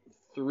out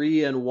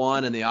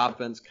 3-1 and the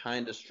offense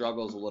kind of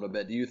struggles a little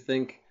bit. Do you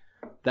think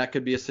that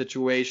could be a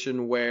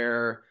situation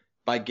where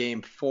by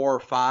game 4 or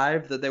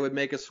 5 that they would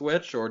make a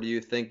switch, or do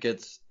you think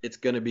it's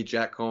going to be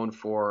Jack Coan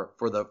for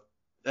the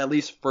at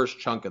least first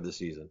chunk of the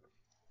season?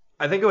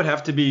 I think it would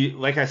have to be,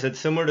 like I said,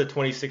 similar to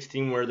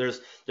 2016, where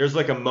there's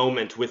like a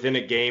moment within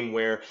a game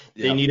where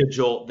they need a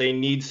jolt, they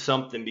need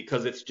something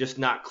because it's just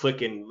not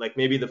clicking. Like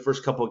maybe the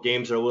first couple of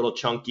games are a little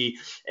chunky,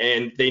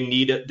 and they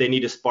need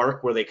a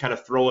spark where they kind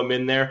of throw him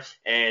in there,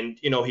 and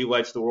he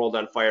lights the world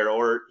on fire,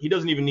 or he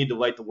doesn't even need to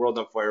light the world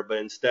on fire, but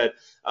instead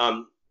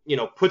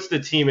puts the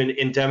team in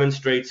and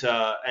demonstrates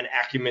an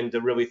acumen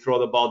to really throw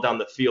the ball down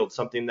the field,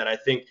 something that I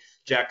think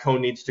Jack Coan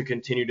needs to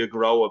continue to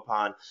grow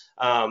upon.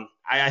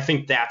 I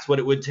think that's what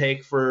it would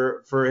take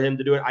for him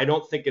to do it. I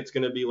don't think it's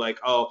going to be like,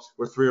 oh,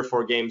 we're 3 or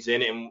 4 games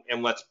in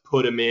and let's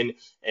put him in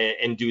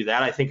and do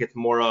that. I think it's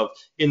more of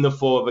in the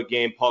flow of a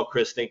game, Paul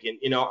Chryst thinking,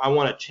 I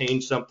want to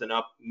change something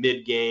up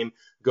mid-game,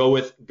 go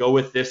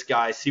with this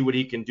guy, see what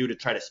he can do to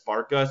try to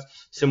spark us,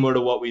 similar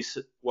to what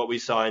we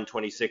saw in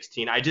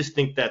 2016. I just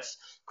think that's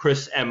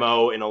Chryst'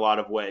 MO in a lot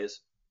of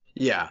ways.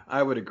 Yeah,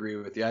 I would agree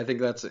with you. I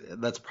think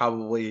that's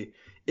probably,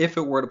 if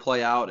it were to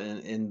play out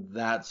in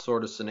that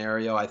sort of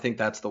scenario, I think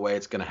that's the way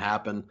it's going to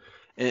happen.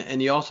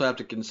 And you also have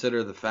to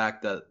consider the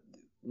fact that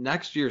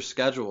next year's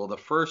schedule, the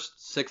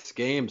first 6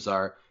 games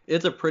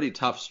it's a pretty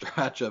tough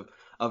stretch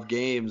of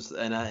games.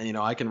 And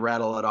I can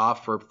rattle it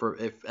off for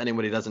if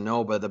anybody doesn't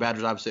know, but the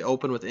Badgers obviously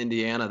open with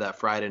Indiana that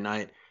Friday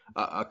night,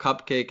 a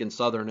cupcake in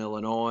Southern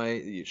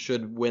Illinois. You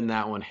should win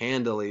that one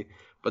handily.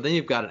 But then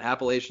you've got an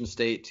Appalachian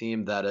State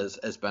team that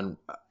has been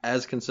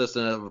as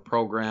consistent of a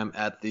program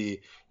at the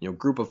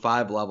group of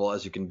 5 level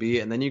as you can be.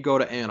 And then you go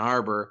to Ann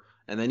Arbor,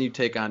 and then you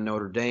take on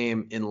Notre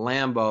Dame in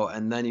Lambeau,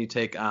 and then you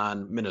take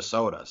on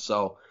Minnesota.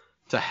 So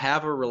to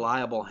have a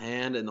reliable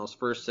hand in those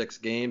first 6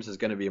 games is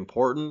going to be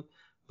important.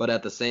 But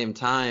at the same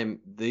time,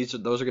 those are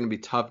going to be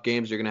tough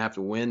games you're going to have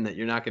to win that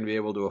you're not going to be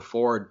able to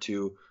afford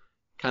to.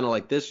 Kind of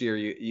like this year,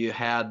 you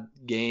had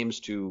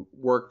games to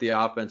work the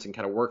offense and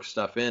kind of work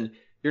stuff in.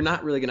 You're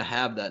not really going to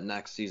have that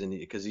next season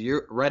because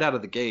you're right out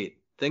of the gate.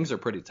 Things are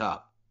pretty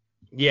tough.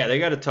 Yeah, they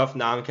got a tough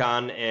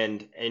non-con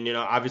and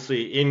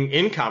obviously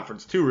in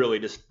conference too, really,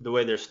 just the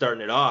way they're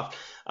starting it off.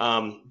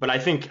 But I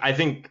think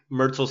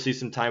Mertz will see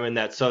some time in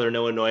that Southern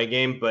Illinois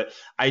game, but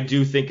I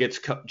do think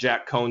it's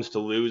Jack Coan's to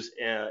lose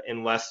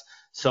unless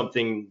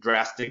something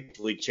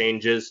drastically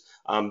changes.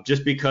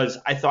 Just because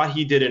I thought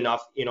he did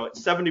enough,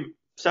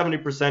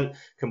 70%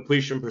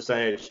 completion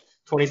percentage,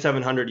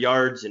 2,700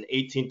 yards and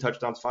 18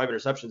 touchdowns, 5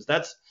 interceptions.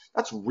 That's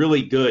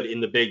really good in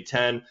the Big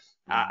Ten.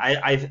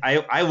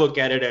 I look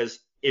at it as,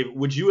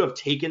 would you have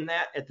taken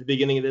that at the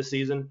beginning of this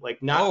season,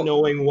 like not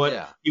knowing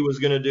what he was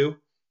going to do?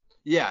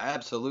 Yeah,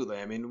 absolutely.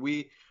 I mean,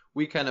 we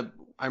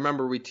I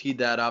remember we teed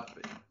that up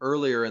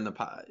earlier in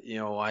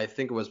I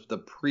think it was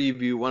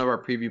one of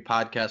our preview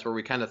podcasts where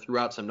we kind of threw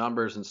out some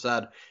numbers and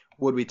said,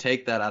 would we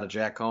take that out of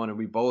Jack Coan? And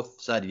we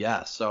both said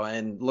yes. So,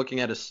 and looking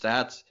at his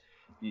stats,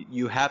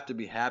 you have to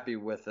be happy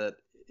with it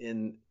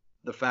in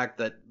the fact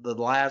that the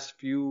last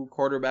few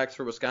quarterbacks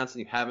for Wisconsin,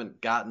 you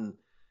haven't gotten,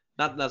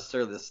 not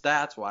necessarily the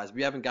stats wise, but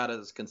you haven't got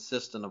as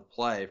consistent of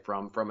play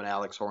from an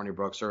Alex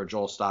Hornibrook or a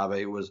Joel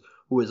Stave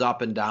who was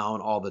up and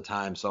down all the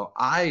time. So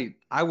I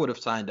would have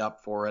signed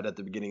up for it at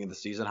the beginning of the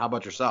season. How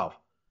about yourself?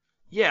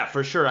 Yeah,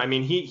 for sure. I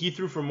mean, he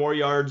threw for more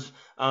yards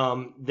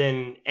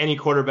than any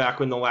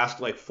quarterback in the last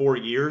 4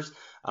 years.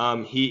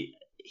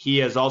 He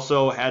has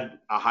also had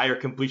a higher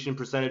completion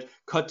percentage,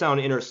 cut down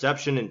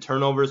interception and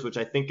turnovers, which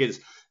I think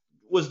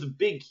was the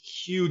big,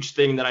 huge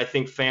thing that I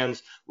think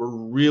fans were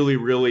really,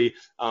 really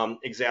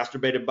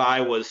exacerbated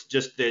by, was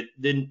just the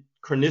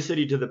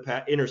chronicity to the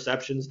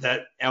interceptions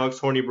that Alex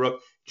Hornibrook,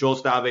 Joel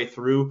Stave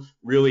threw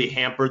really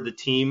hampered the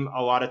team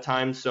a lot of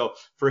times. So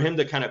for him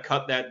to kind of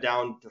cut that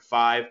down to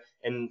 5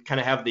 and kind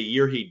of have the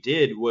year he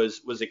did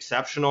was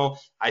exceptional.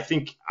 I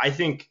think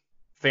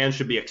fans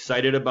should be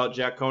excited about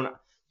Jack Coan.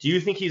 Do you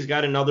think he's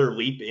got another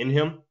leap in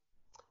him?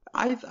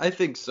 I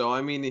think so.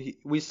 I mean,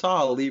 we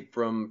saw a leap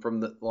from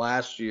the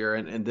last year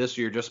and this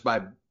year just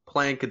by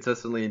playing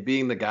consistently and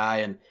being the guy.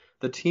 And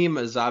the team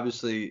is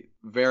obviously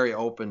very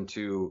open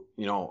to,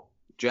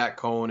 Jack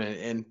Coan,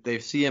 and they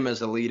see him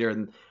as a leader.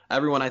 And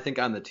everyone, I think,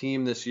 on the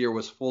team this year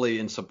was fully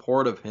in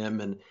support of him.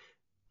 And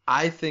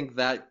I think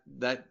that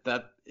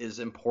is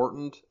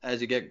important as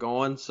you get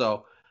going.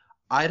 So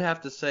I'd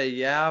have to say,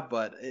 yeah,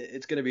 but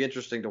it's going to be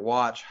interesting to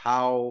watch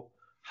how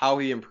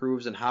he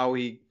improves and how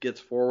he gets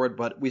forward.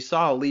 But we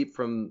saw a leap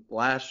from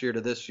last year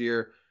to this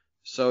year.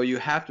 So you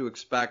have to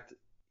expect,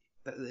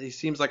 he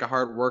seems like a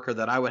hard worker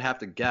that I would have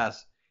to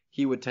guess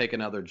he would take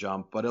another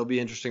jump, but it'll be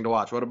interesting to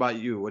watch. What about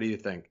you? What do you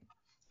think?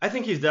 I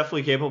think he's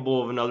definitely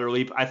capable of another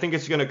leap. I think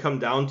it's going to come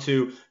down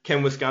to,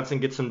 can Wisconsin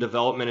get some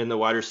development in the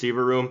wide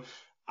receiver room?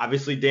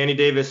 Obviously, Danny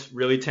Davis,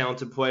 really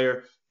talented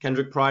player.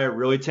 Kendrick Pryor,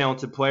 really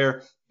talented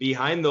player.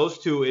 Behind those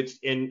two,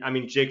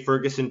 Jake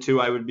Ferguson too.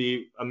 I would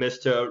be amiss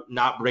to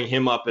not bring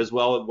him up as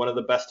well, one of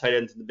the best tight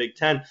ends in the Big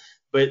Ten.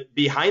 But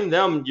behind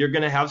them, you're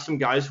going to have some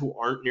guys who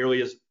aren't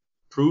nearly as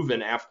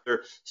proven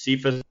after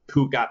Cephas,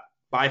 who got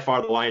by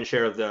far the lion's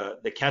share of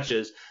the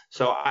catches.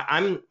 So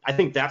I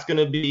think that's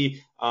going to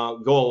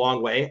go a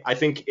long way. I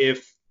think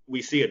if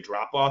we see a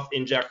drop off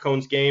in Jack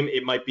Coan's game,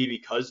 it might be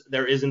because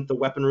there isn't the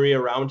weaponry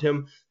around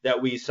him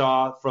that we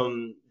saw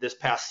from this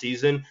past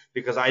season,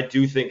 because I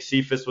do think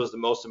Cephas was the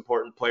most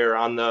important player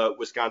on the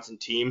Wisconsin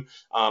team,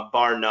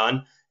 bar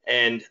none.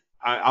 And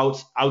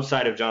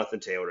outside of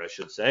Jonathan Taylor, I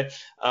should say.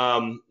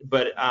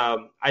 But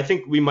I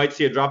think we might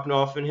see a dropping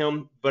off in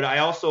him. But I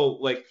also,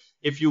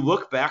 if you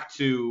look back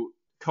to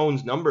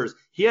Coan's numbers,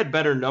 he had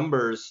better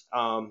numbers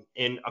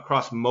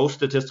across most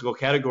statistical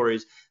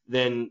categories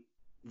than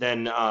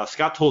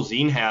Scott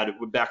Tolzien had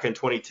back in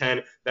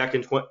 2010, back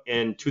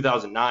in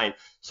 2009.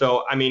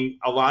 So, I mean,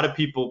 a lot of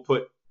people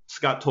put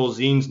Scott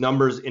Tolzien's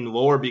numbers in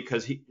lower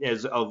because he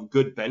is a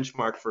good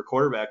benchmark for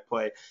quarterback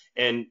play,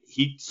 and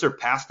he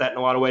surpassed that in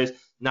a lot of ways.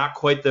 Not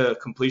quite the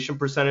completion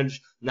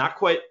percentage, not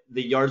quite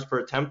the yards per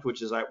attempt,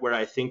 which is where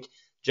I think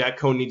Jack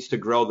Coan needs to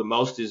grow the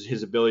most, is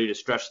his ability to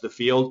stretch the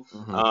field.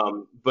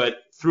 Mm-hmm.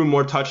 But threw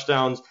more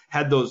touchdowns,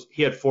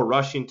 he had 4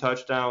 rushing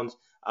touchdowns.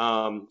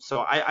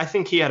 So I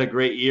think he had a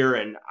great year,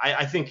 and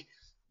I think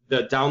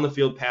the down the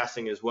field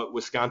passing is what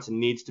Wisconsin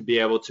needs to be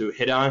able to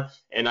hit on.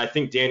 And I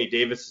think Danny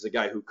Davis is a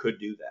guy who could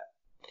do that.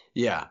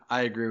 Yeah,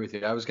 I agree with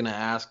you. I was going to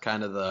ask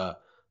kind of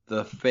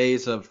the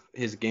phase of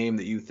his game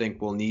that you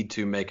think will need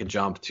to make a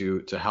jump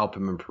to help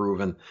him improve.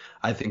 And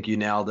I think you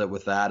nailed it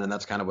with that. And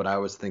that's kind of what I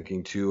was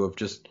thinking too, of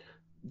just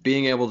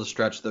being able to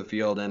stretch the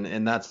field.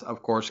 And that's,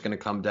 of course, going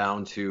to come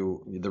down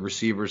to the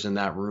receivers in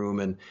that room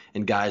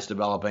and guys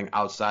developing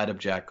outside of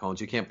Jack Coan.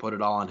 You can't put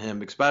it all on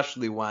him,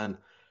 especially when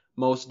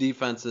most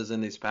defenses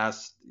in these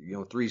past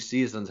 3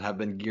 seasons have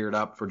been geared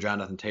up for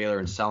Jonathan Taylor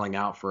and selling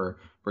out for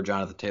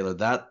Jonathan Taylor.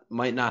 That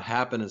might not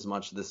happen as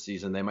much this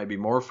season. They might be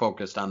more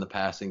focused on the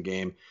passing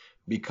game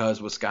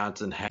because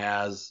Wisconsin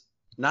has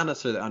not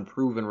necessarily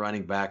unproven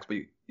running backs, but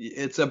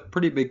it's a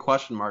pretty big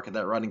question mark at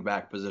that running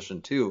back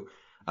position too.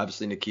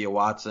 Obviously, Nakia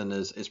Watson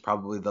is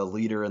probably the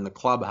leader in the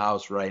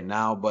clubhouse right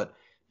now, but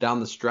down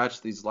the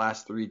stretch, these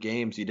last 3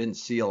 games, you didn't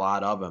see a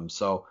lot of him.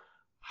 So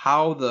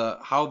how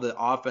the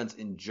offense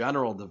in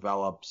general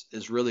develops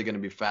is really going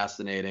to be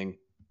fascinating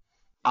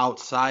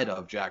outside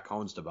of Jack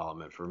Coan's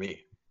development for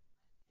me.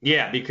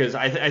 Yeah, because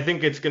I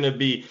think it's going to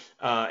be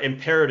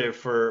imperative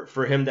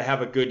for him to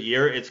have a good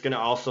year. It's going to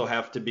also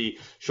have to be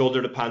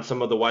shouldered upon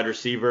some of the wide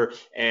receiver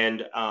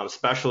and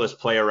specialist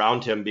play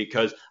around him,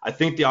 because I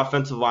think the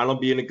offensive line will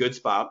be in a good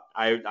spot.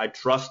 I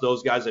trust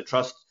those guys. I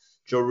trust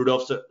Joe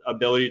Rudolph's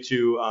ability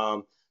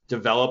to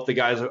develop the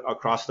guys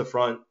across the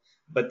front.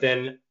 But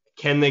then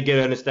can they get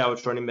an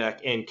established running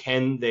back, and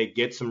can they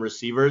get some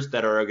receivers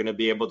that are going to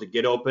be able to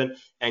get open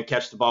and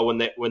catch the ball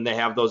when they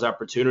have those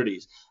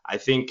opportunities? I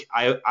think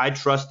I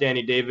trust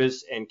Danny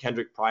Davis and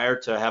Kendrick Pryor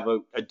to have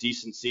a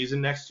decent season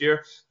next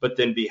year, but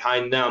then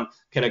behind them,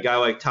 can a guy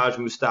like Taj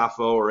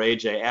Mustafa or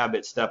AJ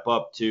Abbott step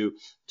up to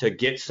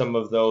get some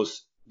of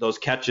those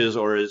catches,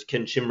 or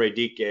can Chimere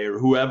Dike or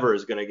whoever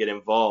is going to get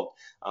involved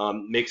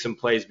make some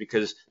plays,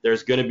 because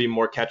there's going to be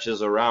more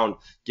catches around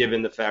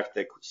given the fact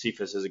that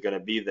Cephas isn't going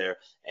to be there,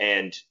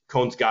 and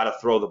Cone's got to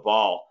throw the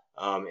ball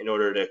in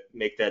order to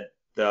make the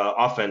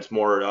offense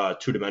more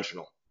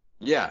two-dimensional.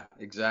 Yeah,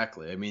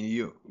 exactly. I mean,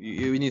 you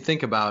when you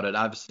think about it,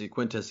 obviously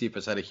Quintez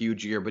Cephas had a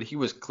huge year, but he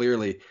was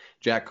clearly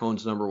Jack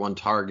Cone's number one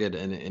target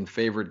and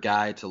favorite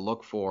guy to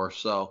look for.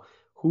 So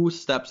who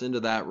steps into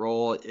that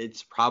role?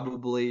 It's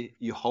probably,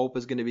 you hope,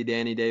 is going to be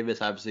Danny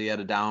Davis. Obviously, he had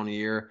a down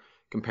year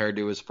compared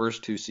to his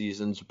first two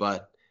seasons,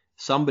 but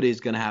somebody's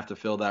going to have to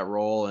fill that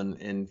role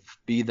and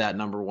be that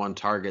number one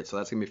target. So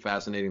that's going to be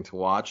fascinating to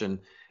watch, and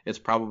it's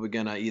probably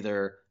going to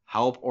either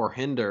help or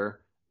hinder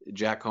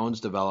Jack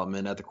Cone's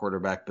development at the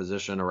quarterback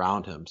position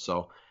around him.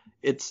 So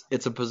it's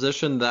a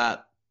position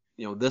that,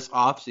 this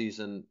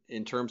offseason,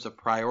 in terms of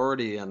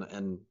priority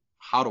and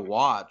how to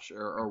watch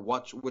or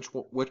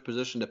which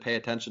position to pay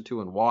attention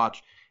to and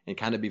watch and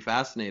kind of be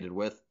fascinated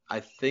with, I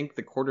think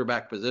the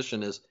quarterback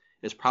position is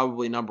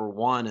probably number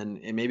one,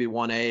 and maybe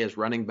 1A is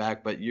running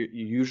back, but you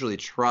usually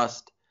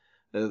trust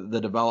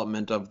the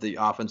development of the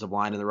offensive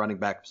line and the running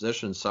back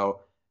position. So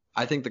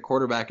I think the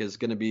quarterback is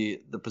going to be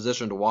the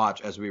position to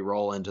watch as we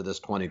roll into this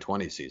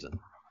 2020 season.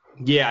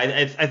 Yeah,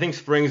 I think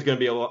spring is going to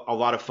be a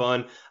lot of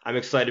fun. I'm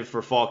excited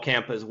for fall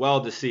camp as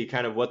well to see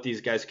kind of what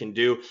these guys can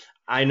do.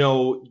 I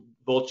know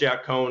both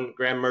Jack Cone,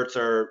 Graham Mertz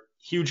are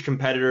huge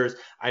competitors.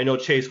 I know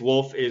Chase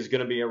Wolf is going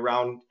to be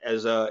around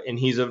and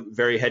he's a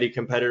very heady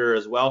competitor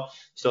as well.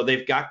 So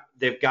they've got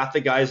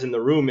the guys in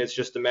the room. It's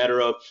just a matter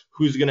of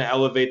who's going to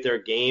elevate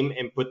their game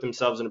and put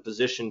themselves in a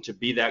position to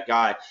be that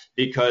guy.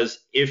 Because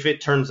if it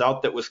turns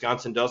out that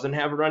Wisconsin doesn't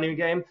have a running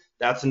game,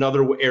 that's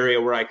another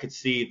area where I could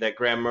see that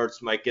Graham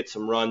Mertz might get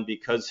some run,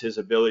 because his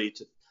ability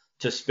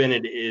to spin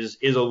it is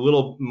a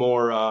little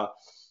more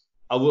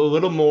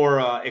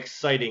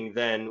exciting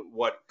than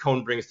what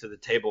Cone brings to the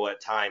table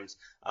at times.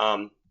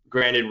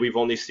 Granted, we've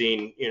only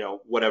seen,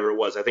 whatever it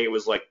was. I think it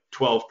was like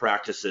 12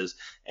 practices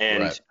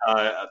and,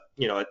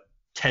 right.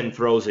 10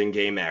 throws in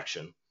game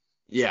action.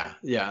 Yeah.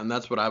 And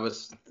that's what I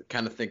was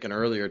kind of thinking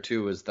earlier,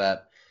 too, is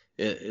that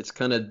it's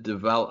going to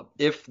develop.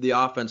 If the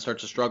offense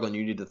starts to struggle and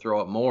you need to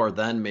throw it more,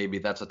 then maybe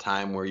that's a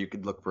time where you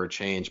could look for a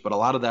change. But a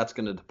lot of that's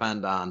going to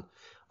depend on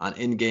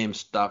in-game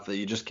stuff that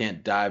you just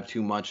can't dive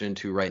too much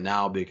into right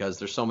now, because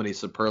there's so many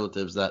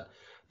superlatives that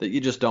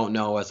you just don't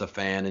know as a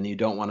fan, and you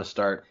don't want to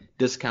start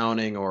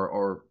discounting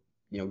or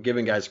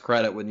giving guys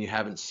credit when you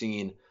haven't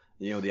seen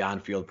the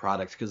on-field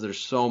products, because there's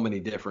so many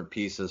different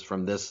pieces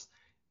from this.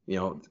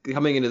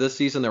 Coming into this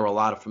season, there were a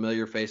lot of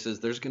familiar faces.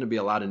 There's going to be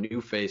a lot of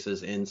new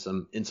faces in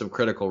some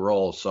critical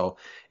roles. So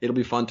it'll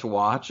be fun to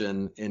watch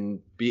and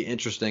be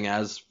interesting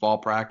as fall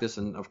practice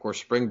and, of course,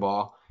 spring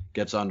ball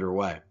gets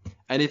underway.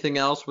 Anything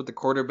else with the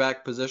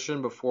quarterback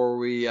position before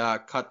we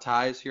cut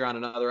ties here on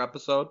another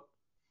episode?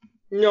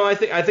 No, I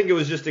think it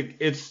was just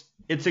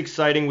it's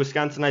exciting.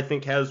 Wisconsin, I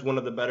think, has one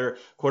of the better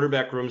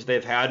quarterback rooms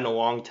they've had in a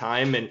long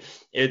time, and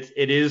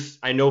it is.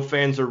 I know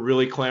fans are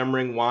really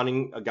clamoring,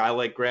 wanting a guy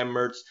like Graham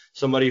Mertz,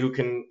 somebody who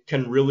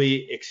can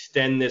really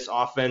extend this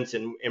offense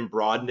and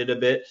broaden it a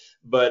bit.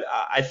 But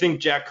I think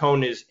Jack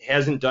Cone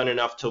hasn't done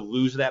enough to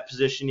lose that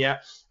position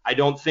yet. I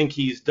don't think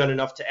he's done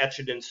enough to etch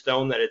it in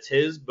stone that it's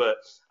his, but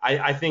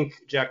I think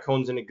Jack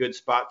Cone's in a good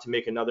spot to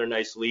make another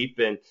nice leap,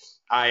 and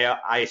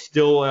I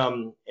still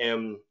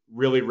am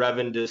really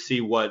revving to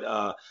see what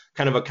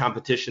kind of a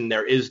competition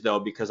there is, though,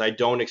 because I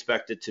don't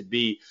expect it to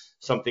be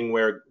something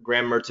where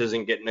Graham Mertz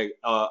isn't getting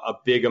a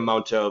big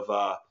amount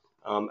of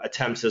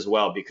attempts as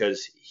well,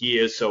 because he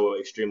is so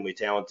extremely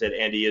talented,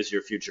 and he is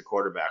your future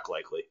quarterback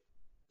likely.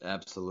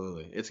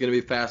 Absolutely. It's going to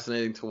be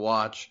fascinating to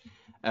watch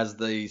as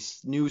the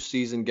new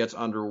season gets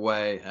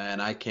underway,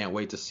 and I can't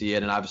wait to see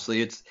it. And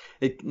obviously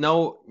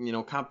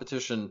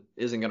competition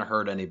isn't going to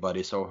hurt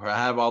anybody. So to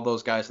have all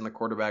those guys in the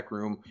quarterback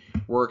room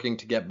working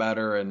to get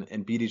better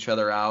and beat each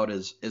other out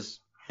is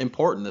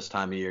important this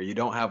time of year. You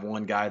don't have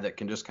one guy that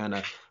can just kind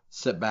of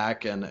sit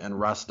back and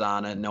rest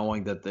on it,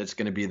 knowing that it's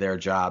going to be their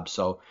job.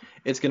 So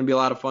it's going to be a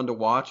lot of fun to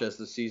watch as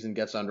the season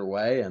gets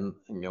underway, and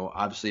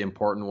obviously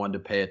important one to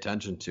pay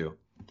attention to.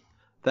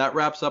 That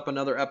wraps up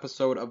another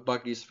episode of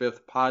Bucky's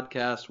Fifth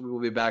Podcast. We will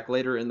be back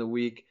later in the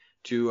week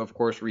to, of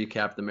course,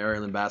 recap the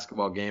Maryland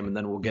basketball game, and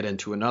then we'll get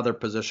into another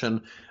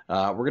position.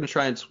 We're going to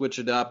try and switch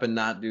it up and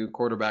not do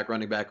quarterback,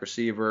 running back,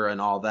 receiver,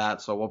 and all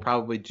that. So we'll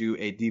probably do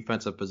a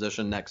defensive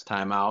position next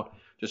time out,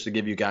 just to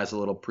give you guys a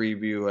little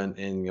preview.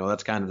 And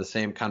that's kind of the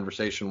same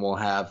conversation we'll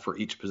have for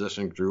each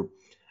position group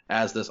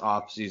as this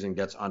offseason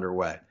gets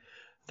underway.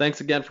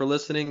 Thanks again for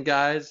listening,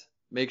 guys.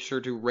 Make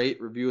sure to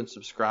rate, review, and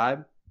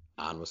subscribe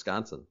on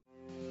Wisconsin.